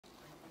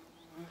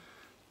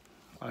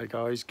Hi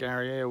guys,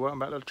 Gary here, welcome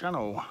back to the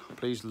channel.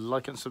 Please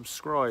like and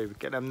subscribe,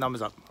 get them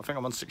numbers up. I think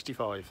I'm on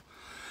 65.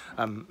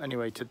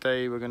 Anyway,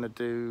 today we're going to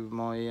do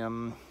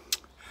my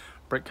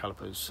brake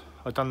calipers.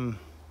 I've done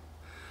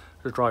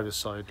the driver's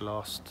side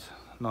last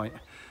night,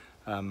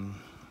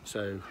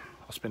 so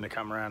I'll spin the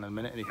camera around in a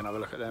minute and you can have a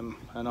look at them,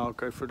 and I'll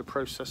go through the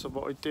process of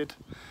what I did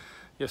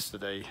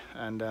yesterday,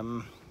 and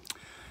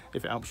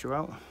if it helps you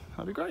out,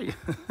 that'd be great.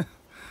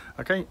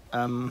 Okay,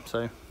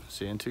 so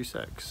see you in 2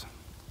 secs.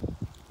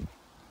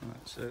 Right,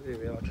 so here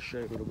we are, just show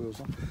you all the wheels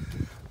on.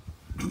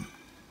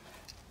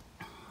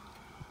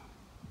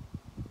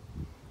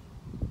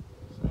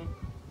 So,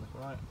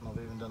 right,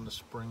 I've even done the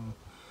spring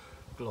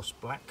gloss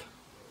black.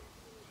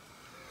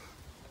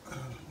 Look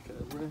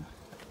at the rear.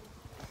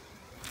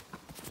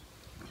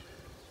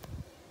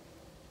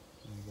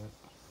 There you go.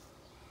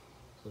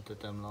 So I did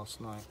them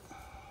last night.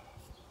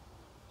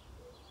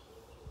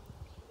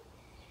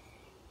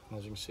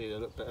 As you can see, they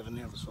look better than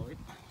the other side.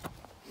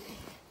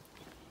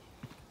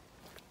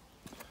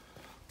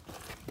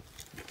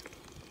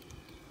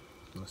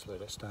 That's where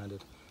they're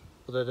standard.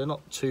 Although they're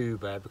not too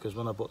bad, because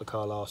when I bought the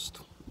car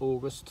last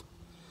August,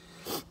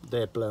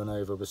 they're blown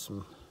over with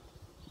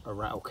a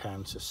rattle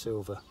can to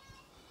silver,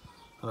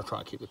 and I try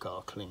to keep the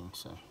car clean.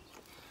 So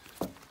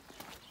and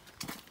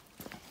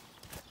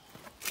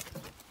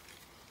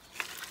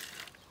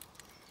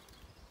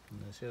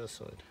there's the other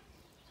side.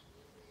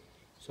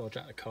 So I'll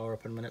jack the car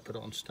up in a minute, put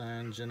it on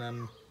stands,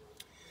 and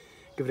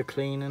give it a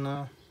clean, and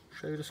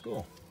show you the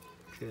score.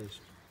 Cheers.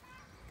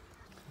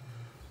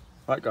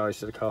 Right guys,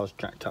 so the car's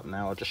jacked up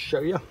now. I'll just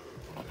show you.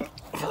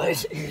 For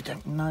those of you who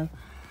don't know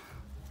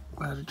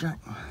where to jack,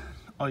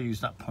 I use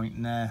that point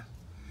in there.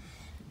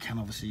 You can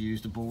obviously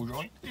use the ball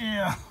joint,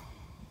 yeah,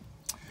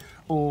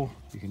 or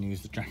you can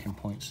use the jacking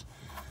points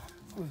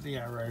with the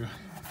arrow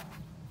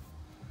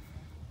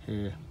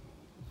here.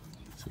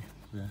 See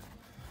there,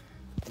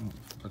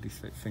 bloody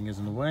fingers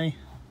in the way.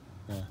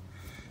 There,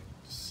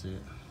 see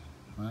it,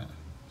 right?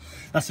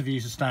 That's if you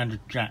use a standard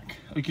jack.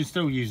 You can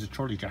still use a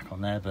trolley jack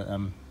on there, but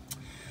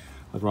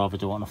I'd rather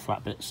do it on a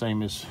flat bit,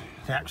 same as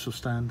the axle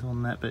stand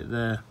on that bit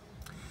there.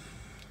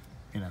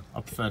 You know,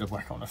 I prefer to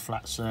whack it on a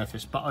flat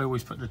surface, but I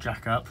always put the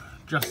jack up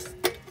just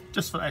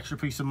for the extra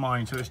peace of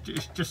mind. So it's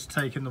just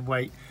taking the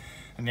weight,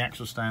 and the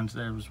axle stand's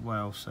there as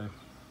well. So,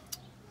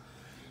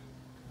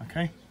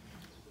 okay,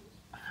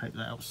 I hope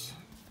that helps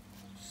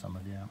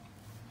somebody out.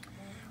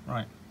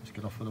 Right, let's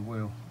get off with the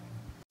wheel.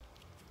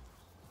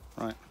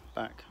 Right,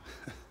 back.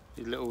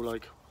 These little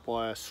like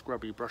wire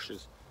scrubby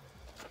brushes.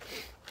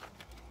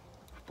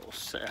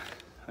 Set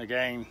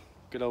again,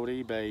 good old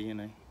eBay, you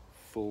know,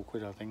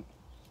 £4 I think.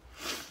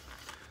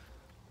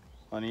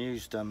 I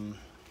used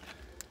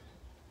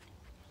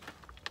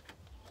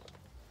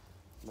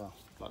well,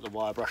 like the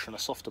wire brush and a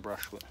softer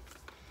brush, but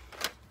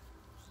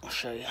I'll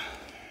show you.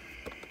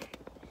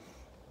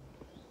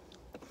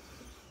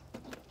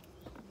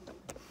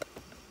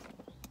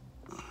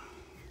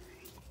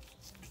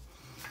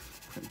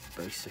 Pretty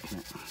basic, isn't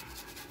it?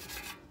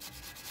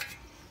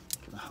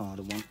 Get a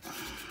harder one.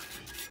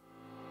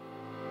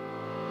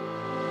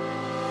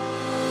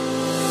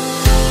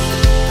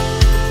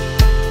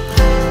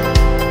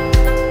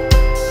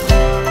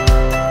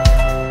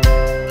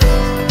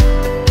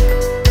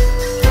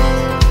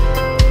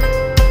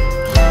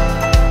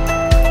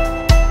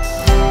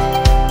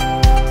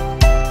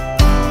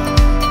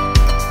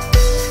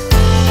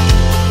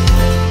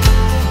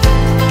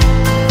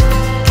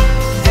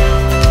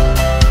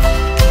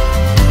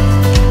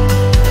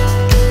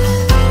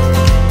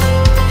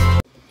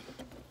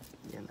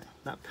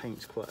 That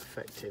paint's quite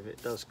effective,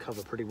 it does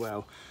cover pretty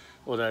well,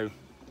 although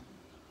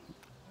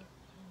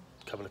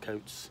a couple of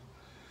coats,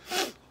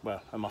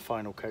 well, and my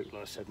final coat,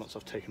 like I said, once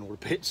I've taken all the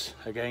bits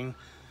again,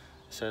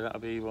 so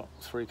that'll be what,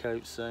 3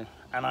 coats. So,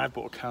 and I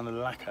bought a can of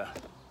lacquer,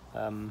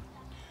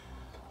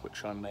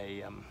 which I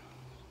may well,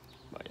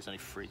 it's only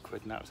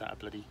 £3, and that was at a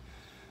bloody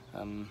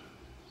in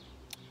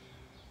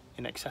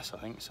excess, I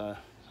think. So,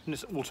 and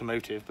it's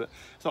automotive, but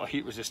it's not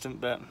heat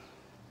resistant, but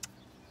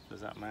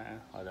does that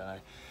matter? I don't know.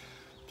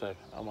 So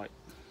I might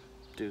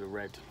do the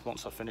red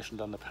once I've finished and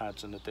done the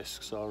pads and the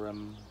discs. I'll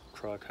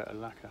try a coat of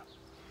lacquer.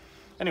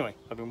 Anyway,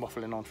 I've been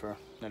waffling on for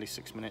nearly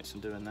 6 minutes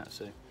and doing that,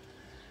 so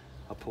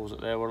I'll pause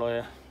it there while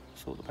I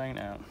sort the paint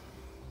out.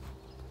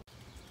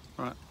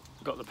 Right,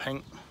 got the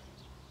paint,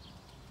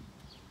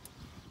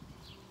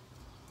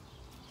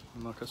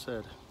 and like I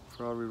said,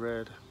 Ferrari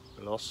red,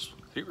 gloss,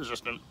 heat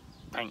resistant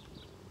paint.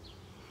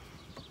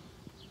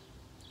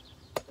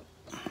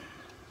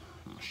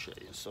 I'll show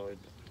you inside.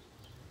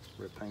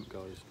 Red paint,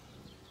 guys.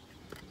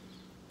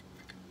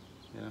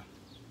 Yeah,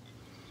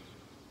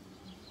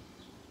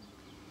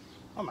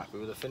 I'm happy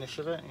with the finish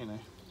of it. You know,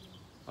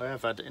 I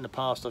have had in the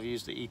past, I've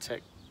used the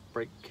E-Tech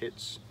brake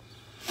kits,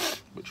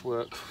 which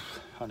work,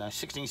 I don't know,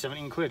 16,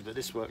 17 quid, but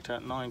this worked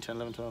out 9, 10,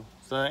 11, 12,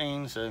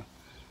 13. So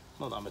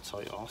not that I'm a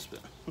tight ass,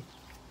 but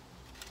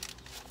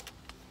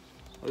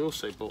I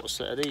also bought a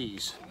set of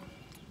these.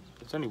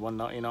 It's only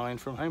 £1.99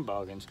 from Home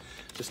Bargains.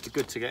 Just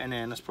good to get in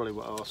there, and that's probably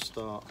what I'll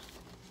start.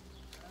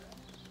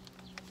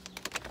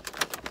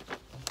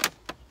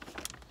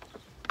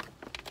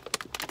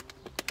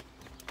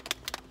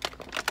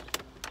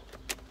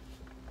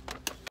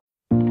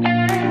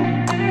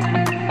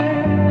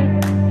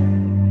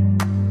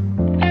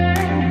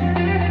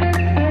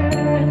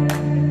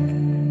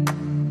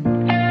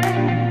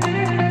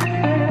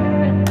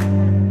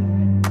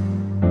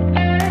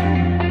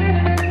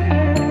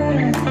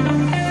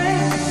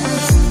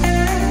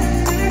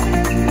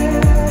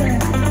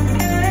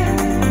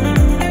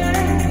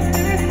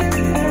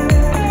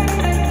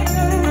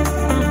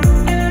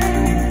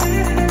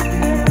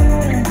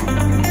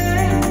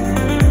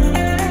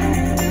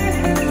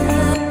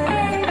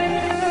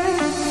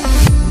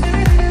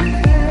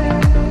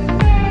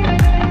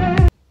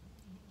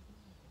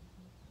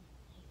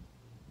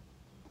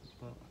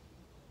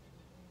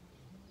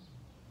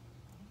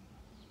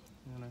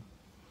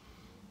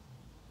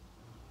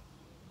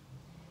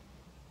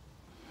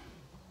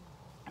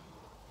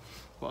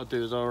 what I'll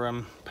do is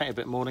I'll paint a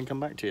bit more and come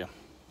back to you.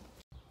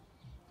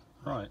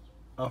 Right,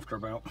 after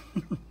about,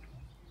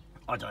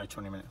 I don't know,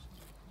 20 minutes,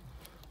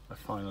 I've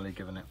finally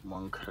given it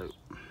one coat.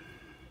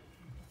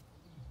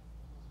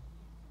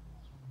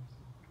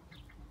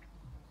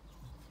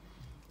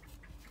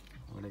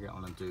 I'm going to get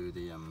on and do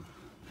the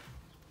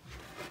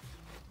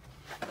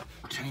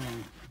chain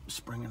and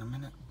spring in a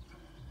minute.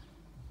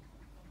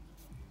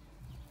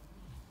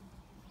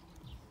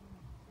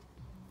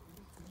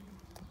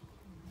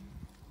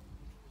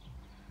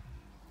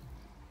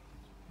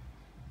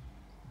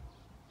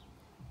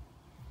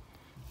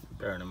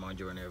 Bearing in mind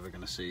you're only ever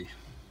going to see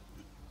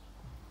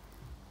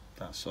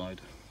that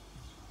side,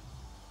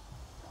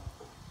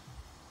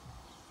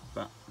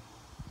 but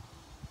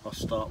I'll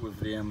start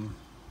with the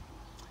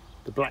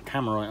black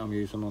hammerite I'm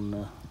using on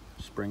the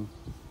spring,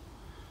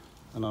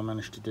 and I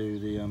managed to do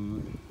the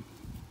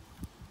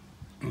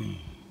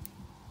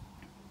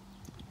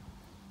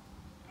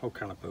whole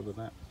caliper with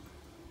that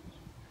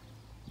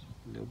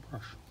little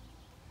brush.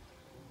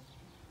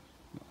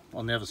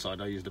 On the other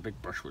side I used a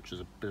big brush, which is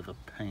a bit of a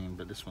pain,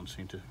 but this one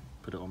seemed to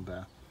put it on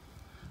better,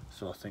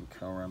 so I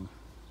think I'll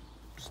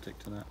stick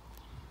to that.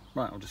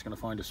 Right, I'm just going to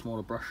find a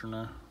smaller brush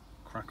and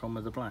crack on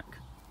with the black.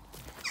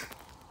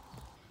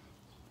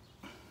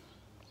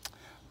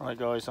 Right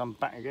guys, I'm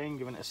back again,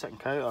 giving it a second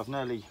coat. I've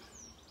nearly,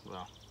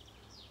 well,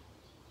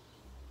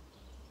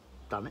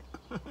 done it.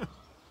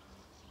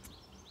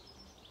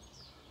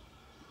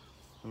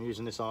 I'm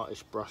using this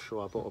artist brush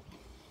I bought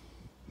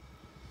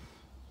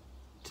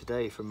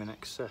today from In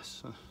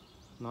Excess,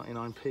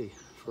 99p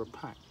for a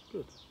pack.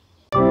 Good.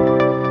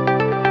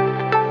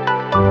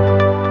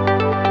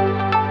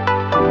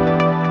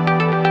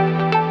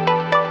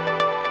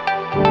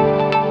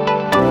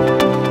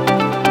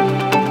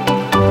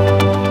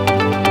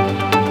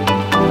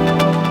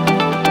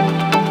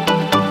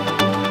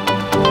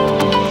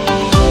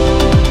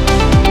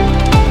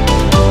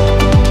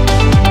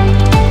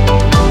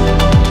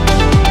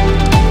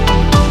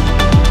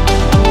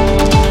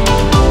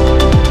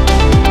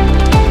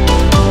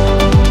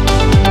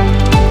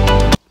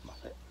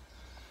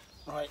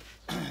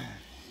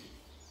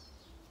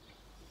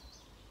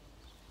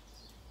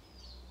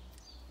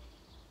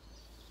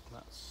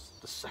 That's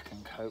the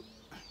second coat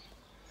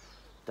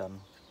done.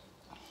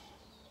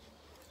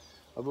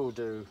 I will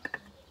do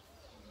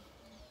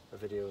a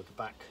video of the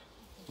back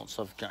once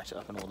I've jacked it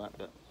up and all that,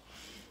 but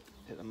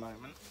at the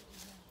moment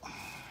I'll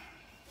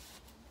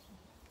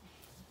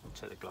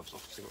take the gloves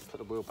off so I've got to put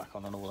the wheel back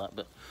on and all that,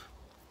 but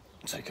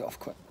I'll take it off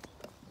quick.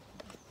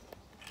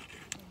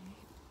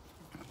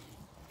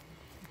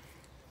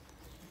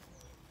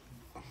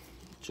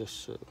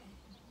 Just so.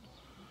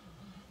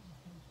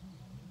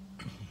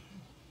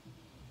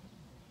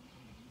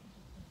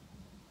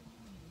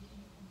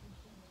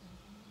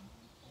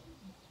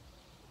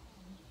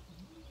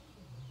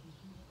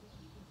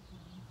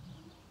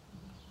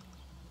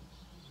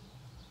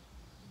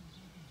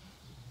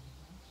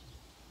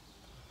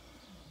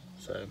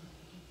 So,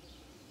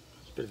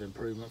 it's a bit of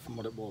improvement from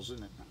what it was,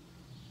 isn't it?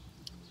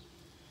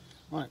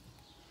 Right,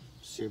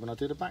 see you when I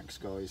do the backs,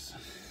 guys.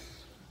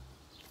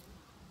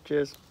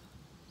 Cheers.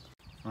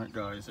 Right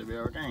guys, here we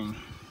are again.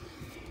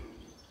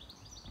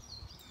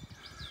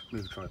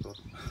 Move the tripod.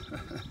 Here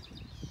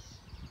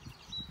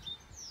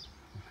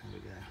we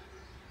go,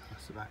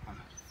 that's the back one.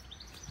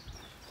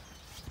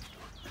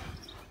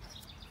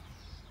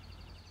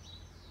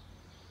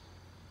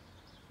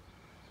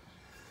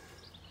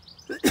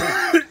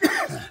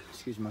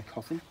 Excuse my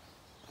coughing.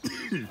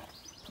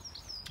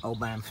 Old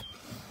man.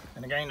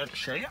 And again, let's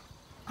show you.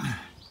 And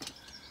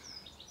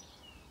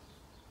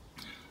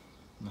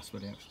that's where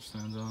the extra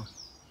stands are.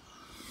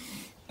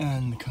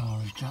 And the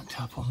car is jacked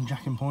up on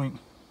jacking point.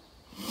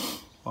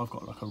 I've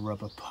got like a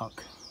rubber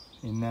puck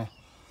in there.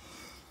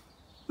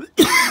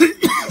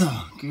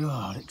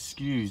 God,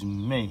 excuse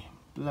me.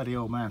 Bloody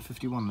old man,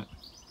 51 lit.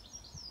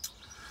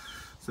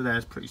 So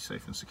there's pretty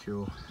safe and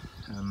secure.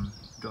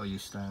 Gotta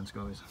use stands,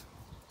 guys.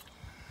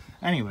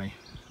 Anyway,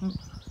 a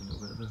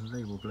little bit of a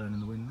label blowing in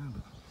the wind now,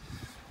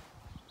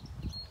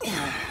 but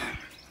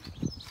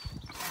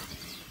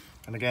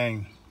and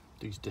again,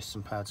 these discs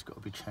and pads got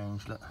to be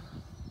changed. Look,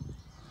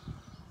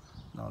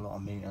 not a lot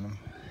of meat in them,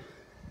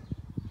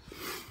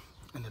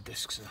 and the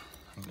discs are,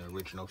 I think they're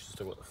original.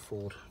 Still got the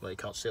Ford. Well, you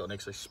can't see it on it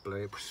because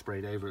they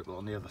sprayed over it, but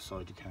on the other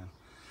side you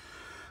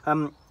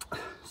can.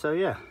 So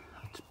yeah,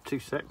 2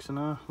 secs, and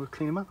we'll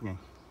clean them up again.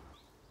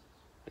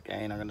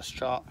 Again, I'm going to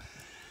start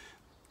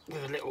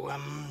with a little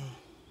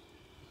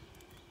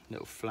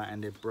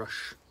flat-ended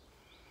brush.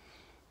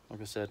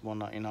 Like I said,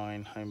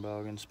 $1.99 Home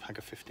Bargains, pack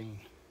of 15.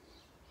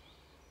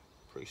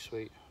 Pretty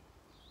sweet.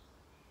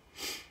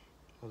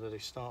 Although they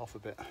start off a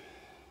bit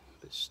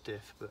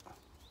stiff, but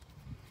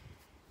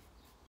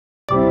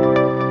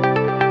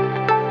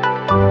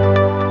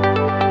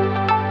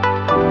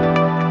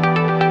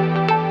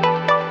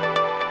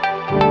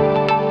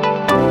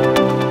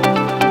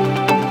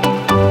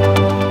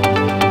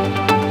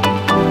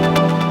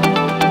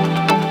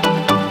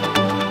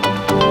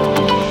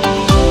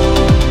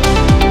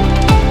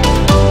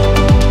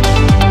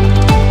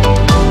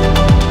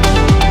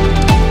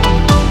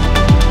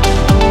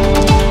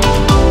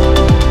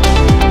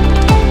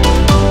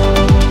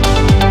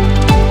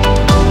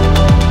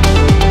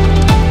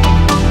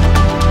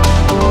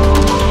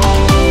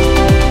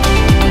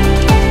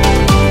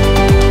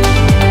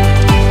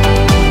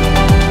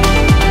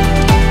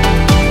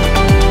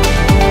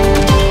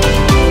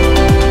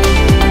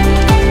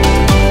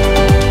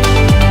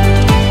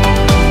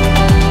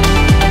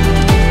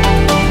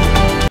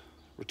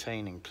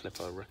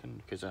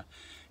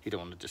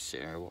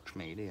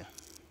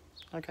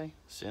Okay,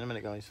 see you in a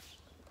minute, guys.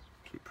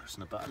 Keep pressing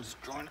the buttons,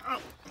 drying it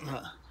up.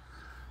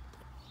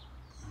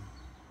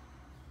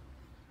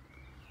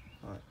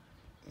 Right,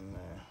 in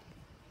there.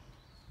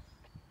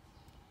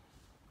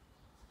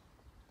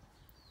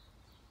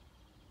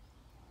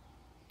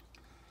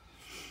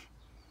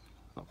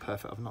 Not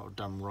perfect, I've not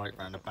done right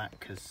round the back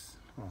because,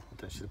 well, I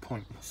don't see the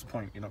point. What's the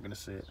point? You're not going to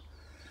see it.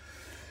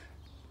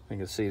 You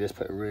can see this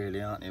bit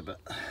really, aren't you? But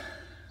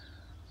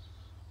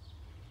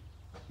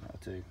that'll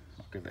do.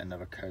 I'll give it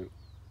another coat,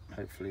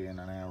 hopefully in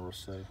an hour or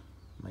so.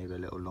 Maybe a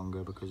little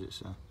longer because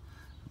it's a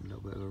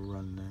little bit of a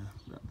run there.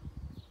 But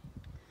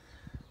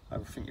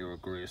I think you'll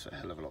agree it's a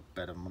hell of a lot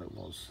better than what it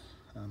was.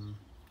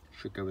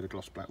 Should go with the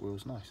gloss black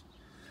wheels, nice.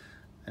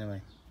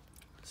 Anyway,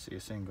 see you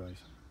soon, guys.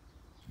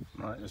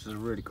 Right, this is a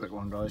really quick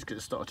one, guys, because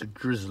it started to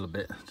drizzle a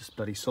bit. Just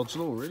bloody sod's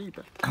law, really,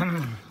 but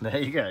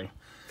there you go.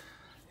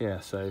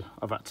 Yeah, so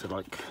I've had to,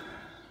 like,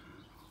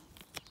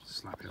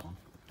 slap it on.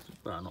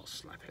 Well, not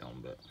slap it on,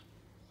 but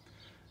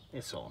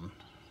it's on.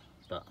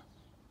 But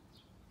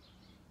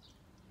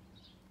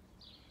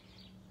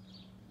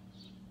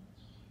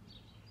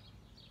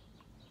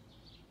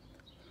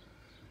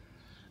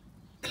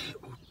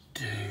it will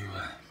do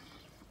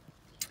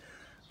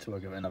till I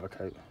give it another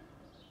coat.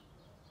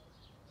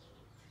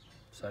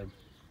 So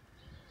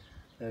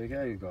there we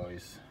go,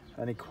 guys.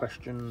 Any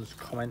questions,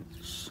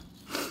 comments,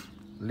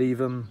 leave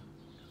them.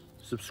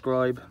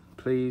 Subscribe,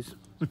 please.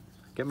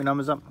 Get me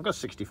numbers up. I've got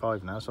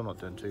 65 now, so I'm not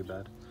doing too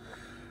bad.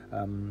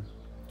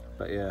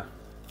 But yeah,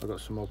 I've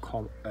got some more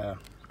comments.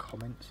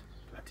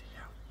 Bloody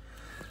hell.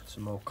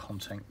 Some more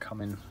content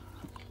coming.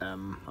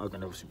 I'm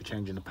going to obviously be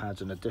changing the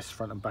pads and the disc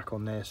front and back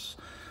on this.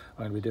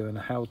 I'm going to be doing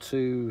a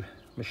how-to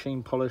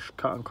machine polish,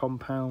 cut and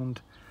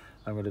compound.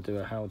 I'm going to do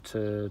a how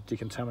to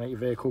decontaminate your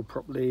vehicle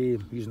properly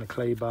using a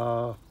clay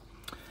bar.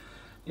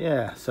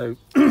 Yeah, so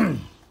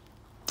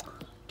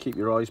keep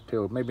your eyes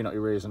peeled. Maybe not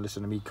your ears and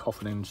listen to me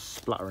coughing and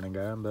spluttering and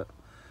going, but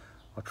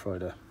I'll try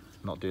to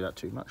not do that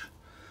too much.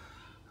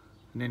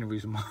 And the only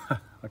reason why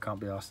I can't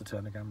be asked to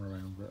turn the camera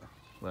around, but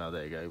well,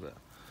 there you go. But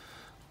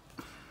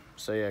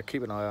so yeah,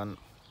 keep an eye on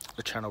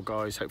the channel,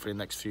 guys. Hopefully in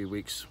the next few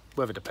weeks,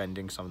 weather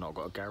depending, because I've not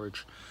got a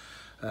garage.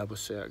 We'll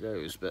see how it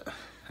goes. But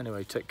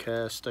anyway, take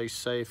care, stay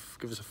safe,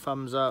 give us a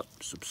thumbs up,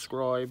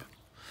 subscribe.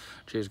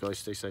 Cheers, guys,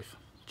 stay safe.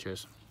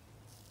 Cheers.